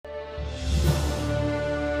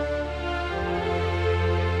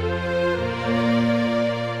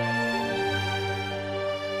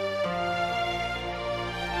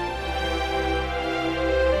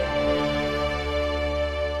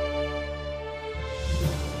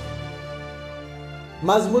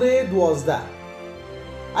مزمور 12.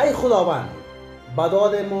 ای خداوند به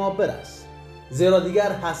داد ما برس، زیرا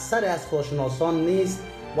دیگر حسری از خداشناسان نیست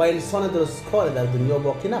و انسان درستکار در دنیا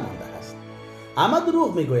باقی نمانده است. همه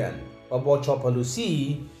دروغ میگویند و با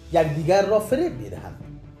چاپلوسی یکدیگر را فریب میدهند.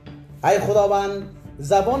 ای خداوند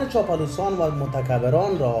زبان چاپلوسان و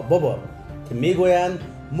متکبران را ببر که میگویند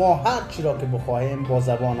ما هر چی را که بخواهیم با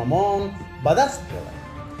زبانمان به دست بیاوریم،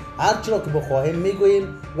 هر چی را که بخواهیم میگوییم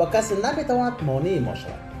و کسی نمیتواند مانع ما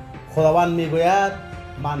شود. خداوند میگوید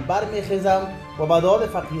من برمیخیزم و به داد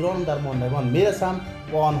فقیران در ماندگان میرسم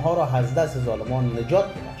و آنها را از دست ظالمان نجات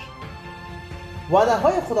میبخشم. وعده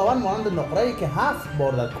های خداوند مانند نقره‌ای که 7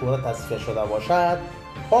 بار در کوره تصفیه شده باشد،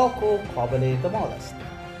 پاک و قابل اعتماد است.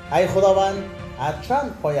 ای خداوند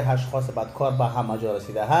هرچند پای اشخاص بدکار به همه جا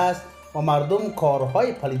رسیده است و مردم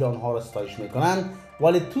کارهای پلید آنها را ستایش میکنند،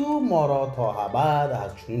 ولی تو ما را تا ابد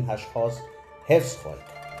از چنین اشخاص حفظ خواهی کرد.